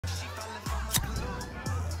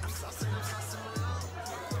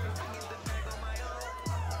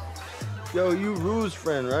Yo, you Rue's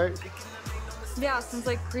friend, right? Yeah, since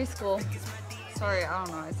like preschool. Sorry, I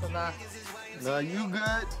don't know, I said that. Nah, you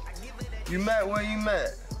good? You met where you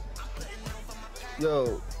met?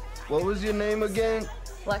 Yo, what was your name again?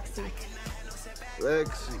 Lexi.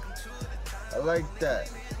 Lexi. I like that.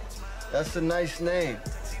 That's a nice name.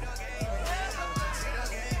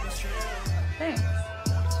 Thanks.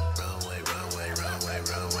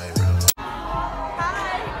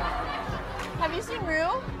 Hi. Have you seen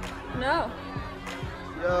Rue? No.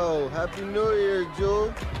 Yo, Happy New Year,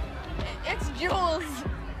 Jewel. It's Jules.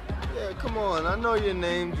 Yeah, come on. I know your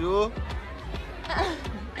name, Jewel.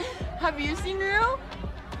 Have you seen Rue?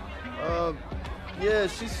 Yeah,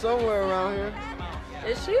 she's somewhere around here.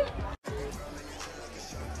 Is she?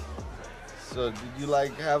 So, did you,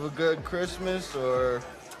 like, have a good Christmas, or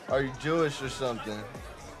are you Jewish or something?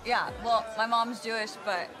 Yeah, well, my mom's Jewish,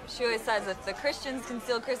 but she always says if the Christians can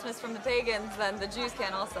steal Christmas from the pagans, then the Jews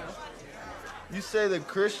can also. You say the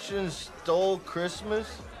Christians stole Christmas?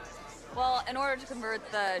 Well, in order to convert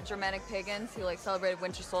the Germanic pagans who like celebrated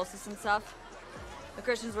winter solstice and stuff, the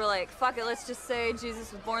Christians were like, fuck it, let's just say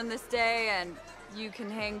Jesus was born this day and you can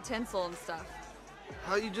hang tinsel and stuff.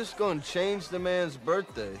 How you just gonna change the man's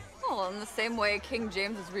birthday? Well, in the same way King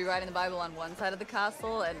James was rewriting the Bible on one side of the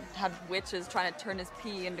castle and had witches trying to turn his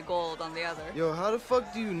pee into gold on the other. Yo, how the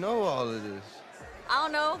fuck do you know all of this? I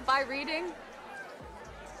don't know, by reading.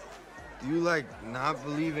 Do you, like, not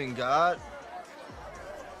believe in God?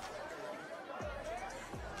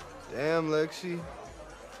 Damn, Lexi.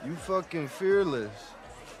 You fucking fearless.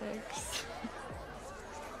 Thanks.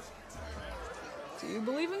 Do you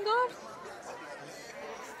believe in God?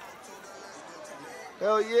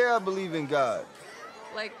 Hell yeah, I believe in God.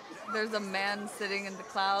 Like, there's a man sitting in the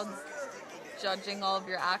clouds judging all of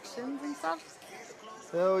your actions and stuff?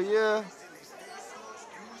 Hell yeah.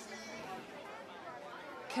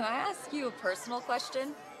 Can I ask you a personal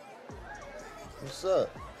question? What's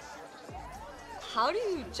up? How do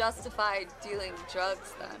you justify dealing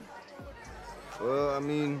drugs then? Well, I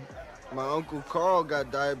mean, my Uncle Carl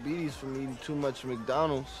got diabetes from eating too much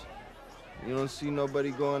McDonald's. You don't see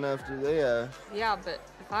nobody going after their ass. Yeah, but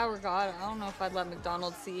if I were God, I don't know if I'd let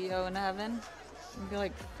McDonald's CEO in heaven. I'd be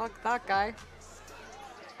like, fuck that guy.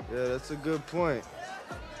 Yeah, that's a good point.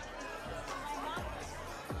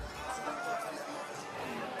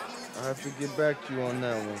 I have to get back to you on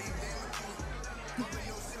that one.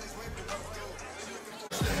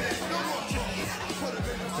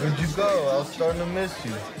 Where'd you go? I was starting to miss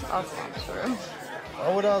you. That's not true.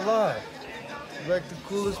 Why would I lie? You're like the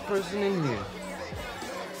coolest person in here.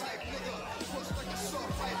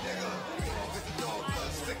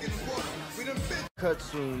 Cut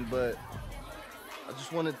soon, but I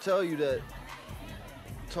just want to tell you that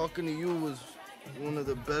talking to you was one of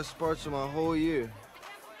the best parts of my whole year.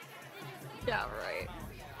 Yeah, right.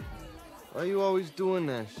 Why you always doing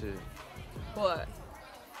that shit? What?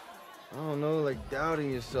 I don't know, like doubting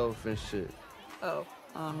yourself and shit. Oh,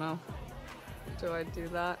 I don't know. Do I do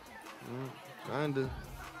that? Kinda.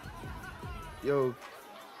 Yo,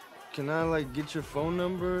 can I like get your phone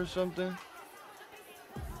number or something?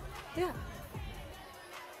 Yeah.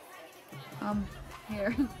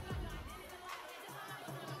 Here.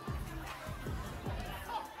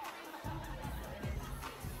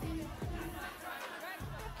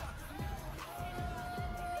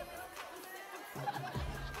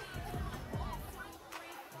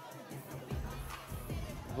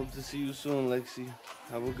 Hope to see you soon, Lexi.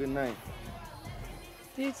 Have a good night.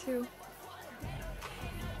 You too.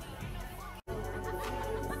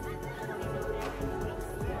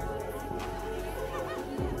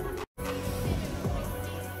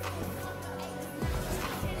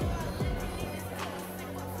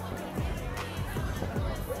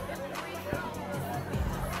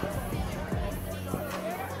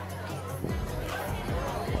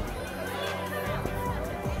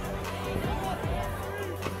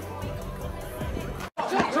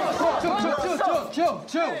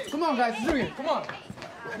 Chill. Come on, guys. Do it. Come on.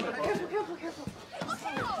 Careful.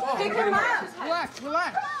 Pick him up. Relax.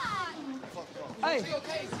 Hey. Is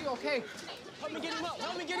he okay? Help me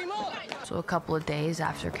get him up. So a couple of days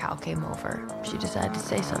after Cal came over, she decided to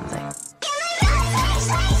say something.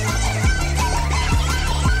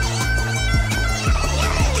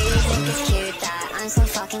 It's cute that I'm so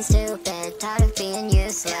fucking stupid, tired of being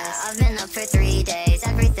useless. Yeah, I've been up for 3 days,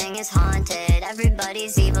 everything is haunted.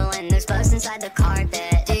 Everybody's evil and there's bugs inside the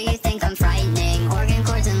carpet. Do you think I'm frightening? Organ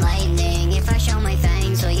cords and lightning. If I show my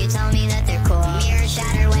fangs, will you tell me that they're cool? Mirrors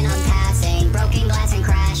shatter when I'm passing, broken glass and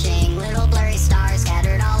crashing. Little blurry stars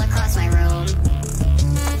scattered all across my room.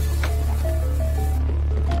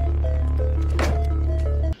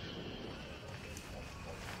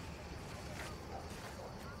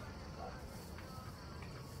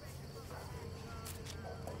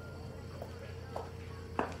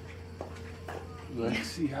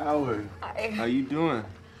 Lexi Howard. Hi. How you doing?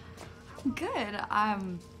 Good.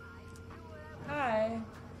 Hi.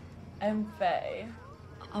 I'm Faye.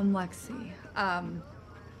 I'm Lexi.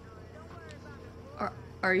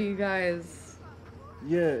 Are you guys?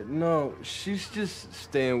 Yeah, no, she's just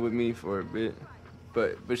staying with me for a bit.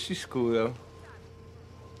 But she's cool though.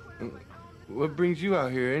 What brings you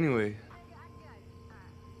out here anyway?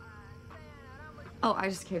 Oh, I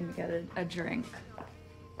just came to get a drink.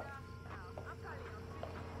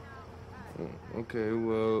 Okay,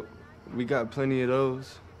 well, we got plenty of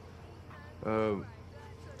those. You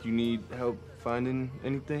need help finding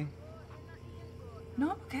anything?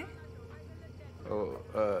 No, okay. Oh,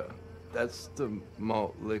 that's the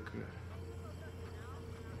malt liquor.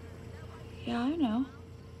 Yeah, I know.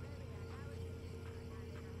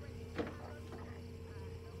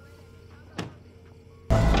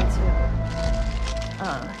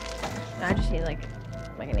 I just need like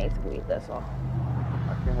an eighth of weed, that's all.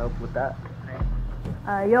 I can help with that.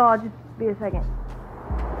 Yo, I'll just be a second.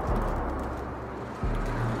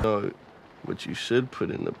 No, what you should put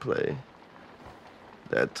into play.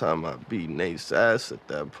 That time I beat Nate's ass at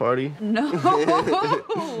that party. No.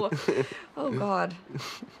 Oh God.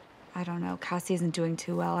 I don't know. Cassie isn't doing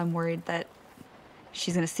too well. I'm worried that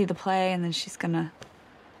she's gonna see the play and then she's gonna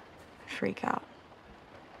freak out.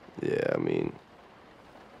 Yeah, I mean,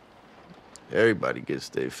 everybody gets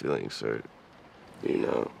their feelings hurt, you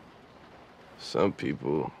know. Some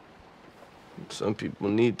people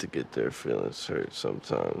need to get their feelings hurt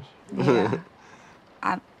sometimes. Yeah.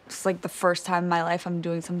 It's like the first time in my life I'm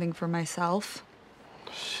doing something for myself.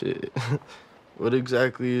 Shit. What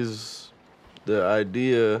exactly is the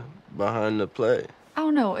idea behind the play? I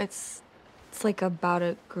don't know. It's like about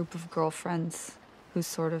a group of girlfriends who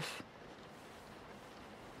sort of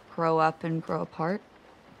grow up and grow apart.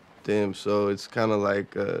 Damn, so it's kind of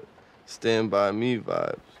like a Stand By Me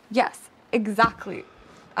vibes. Yes, exactly.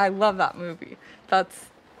 I love thatmovie. That's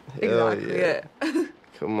exactly it.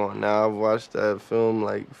 Come on, now I've watched that film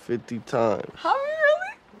like 50 times. Have you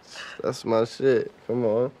really? That's my shit. Come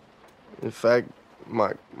on. In fact,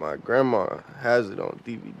 my grandma has it on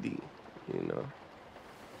DVD, you know.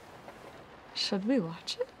 Should we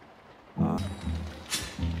watch it?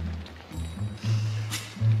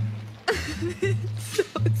 It's so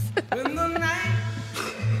sad.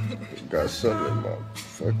 Got something in my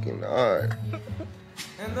fucking eye.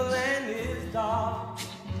 And the land is dark,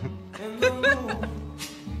 and the moon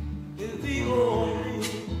is the only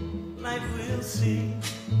light we'll see.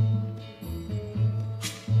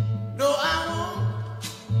 No, I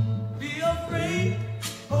won't be afraid.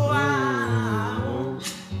 Oh, I won't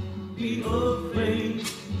be afraid.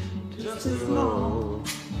 Just as long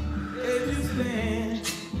as you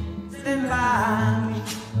stand by me.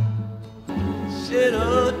 Shed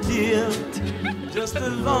a tear. Just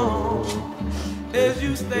as long as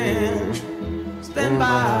you stand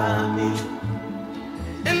by me.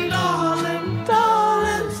 And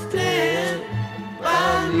darling, stand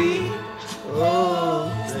by me.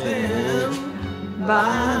 Oh, stand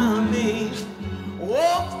by me.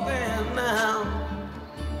 Oh, stand now.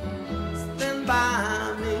 Stand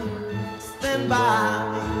by me. Stand by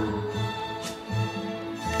me.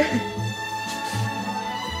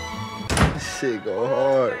 Shit go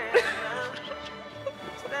hard.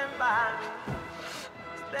 Stand by me.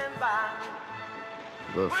 Stand by me.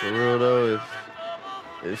 But for real though,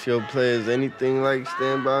 if your play is anything like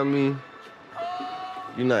Stand By Me,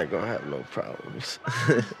 you're not gonna have no problems.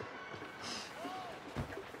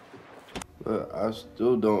 But I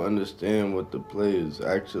still don't understand what the play is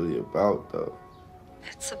actually about though.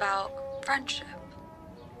 It's about friendship.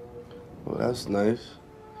 Well, that's nice.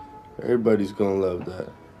 Everybody's gonna love that.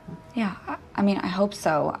 Yeah, I mean, I hope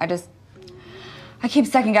so. I keep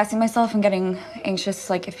second guessing myself and getting anxious,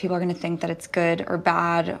 like if people are gonna think that it's good or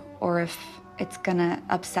bad, or if it's gonna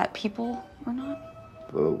upset people or not.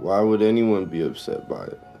 But why would anyone be upset by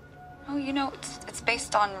it? Oh, you know, it's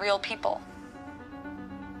based on real people.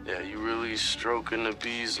 Yeah, you really stroking the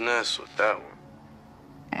bee's nest with that one.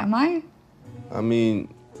 Am I? I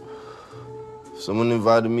mean, if someone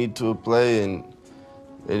invited me to a play and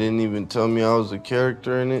they didn't even tell me I was a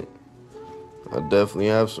character in it, I definitely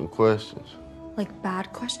have some questions. Like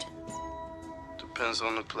bad questions? Depends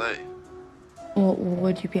on the play. Well,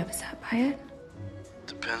 would you be upset by it?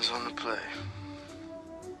 Depends on the play.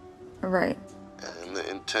 Right. And the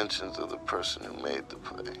intentions of the person who made the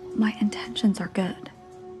play. My intentions are good.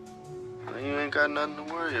 Well, you ain't got nothing to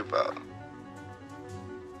worry about.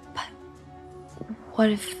 But what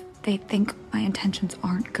if they think my intentions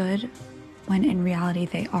aren't good, when in reality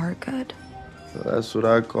they are good? Well, that's what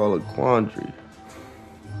I call a quandary.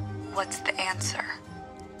 what's the answer?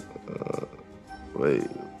 Wait,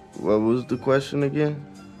 what was the question again?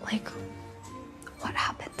 Like, what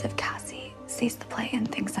happens if Cassie sees the play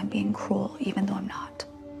and thinks I'm being cruel even though I'm not?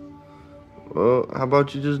 Well, how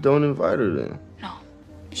about you just don't invite her then? No,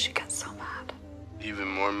 she gets so mad. Even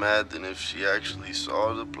more mad than if she actually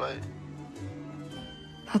saw the play?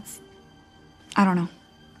 I don't know.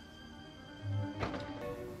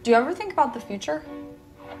 Do you ever think about the future?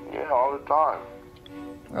 Yeah, all the time.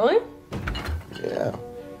 Really? Yeah.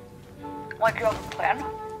 Like you have a plan?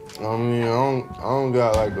 I mean, I don't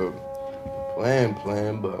got like a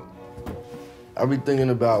plan, but I be thinking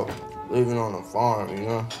about living on a farm, you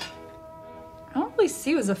know? I don't really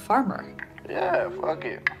see you as a farmer. Yeah, fuck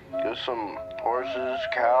it. Get some horses,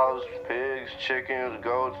 cows, pigs, chickens,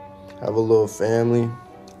 goats. Have a little family.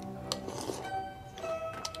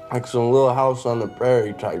 Like some little house on the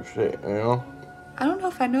prairie type shit, you know? I don't know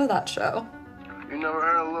if I know that show. You never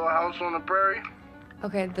heard of Little House on the Prairie?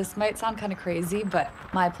 Okay, this might sound kind of crazy, but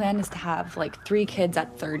my plan is to have like 3 kids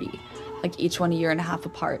at 30, like each one a year and a half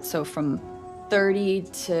apart. So from 30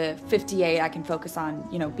 to 58, I can focus on,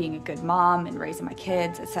 you know, being a good mom and raising my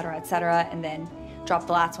kids, et cetera, and then drop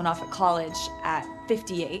the last one off at college at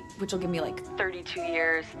 58, which will give me like 32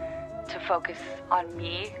 years to focus on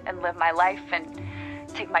me and live my life and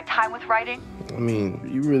take my time with writing. I mean,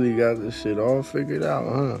 you really got this shit all figured out,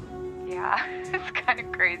 huh? Yeah, it's kind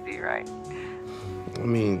of crazy, right? I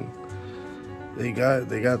mean, they got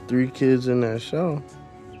 3 kids in that show.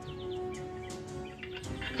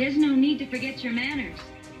 There's no need to forget your manners.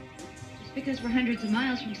 Just because we're hundreds of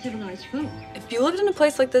miles from civilized folk. If you lived in a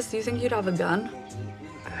place like this, do you think you'd have a gun?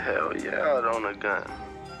 Hell yeah, I'd own a gun.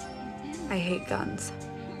 I hate guns.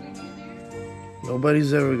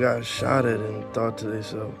 Nobody's ever got shot at and thought to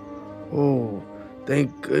themselves, oh,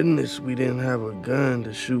 thank goodness we didn't have a gun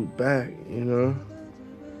to shoot back, you know?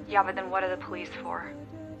 Yeah, but then what are the police for?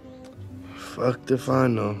 Fucked if I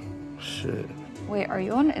know. Shit. Wait, are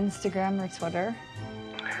you on Instagram or Twitter?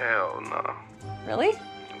 Hell no. Really?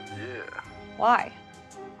 Yeah. Why?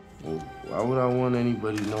 Well, why would I want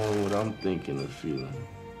anybody knowing what I'm thinking or feeling?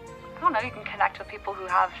 I don't know, you can connect with people who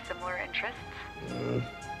have similar interests.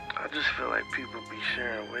 I just feel like people be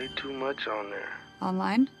sharing way too much on there.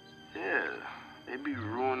 Online? Yeah, they be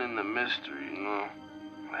ruining the mystery, you know?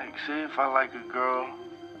 Like, say if I like a girl,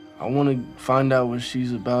 I want to find out what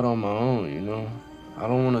she's about on my own, you know? I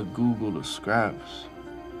don't want to Google the scraps.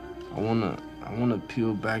 I want to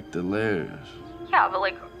peel back the layers. Yeah, but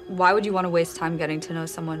like, why would you want to waste time getting to know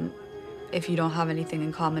someone if you don't have anything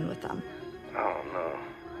in common with them? I don't know.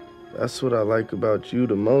 That's what I like about you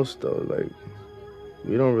the most, though. Like,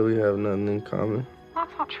 we don't really have nothing in common.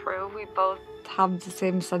 That's not true. We both have the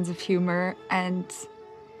same sense of humor and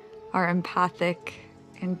are empathic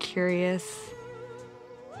and curious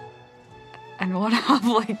and want to have,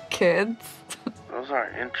 like, kids. Those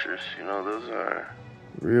aren't interests, you know? Those are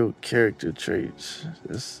real character traits.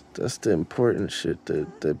 That's the important shit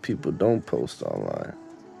that people don't post online.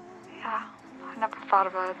 Yeah, I never thought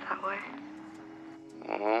about it that way.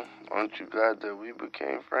 Aren't you glad that we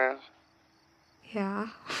became friends? Yeah,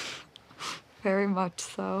 very much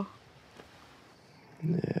so.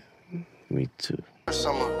 Yeah, me too. I'm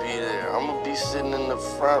gonna be there. I'm gonna be sitting in the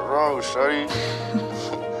front row, shorty.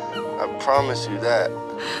 I promise you that.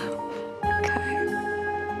 Okay.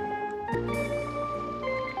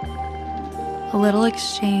 A little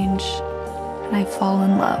exchange, and I fall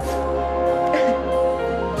in love.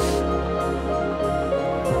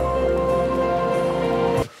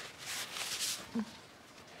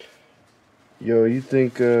 Yo, you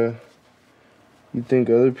think other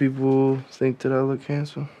people think that I look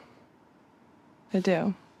handsome? I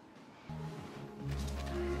do.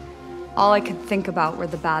 All I could think about were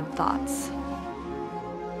the bad thoughts.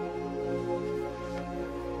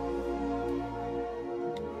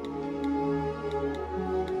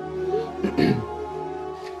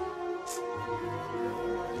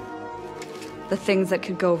 The things that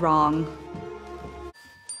could go wrong.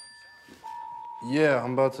 Yeah,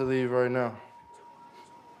 I'm about to leave right now.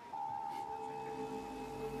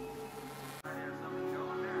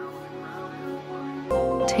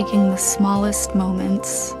 Taking the smallest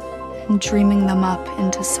moments and dreaming them up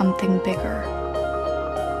into something bigger.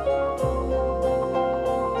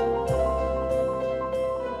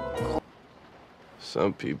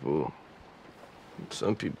 Some people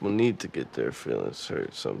need to get their feelings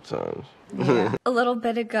hurt sometimes. Yeah. A little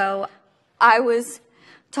bit ago, I was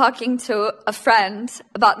talking to a friend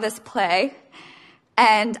about this play,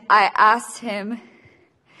 and I asked him,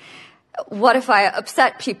 what if I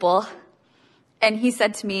upset people? And he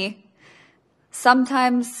said to me,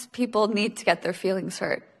 sometimes people need to get their feelings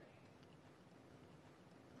hurt.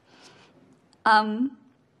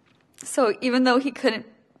 So even though he couldn't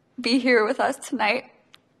be here with us tonight,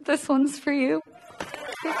 this one's for you.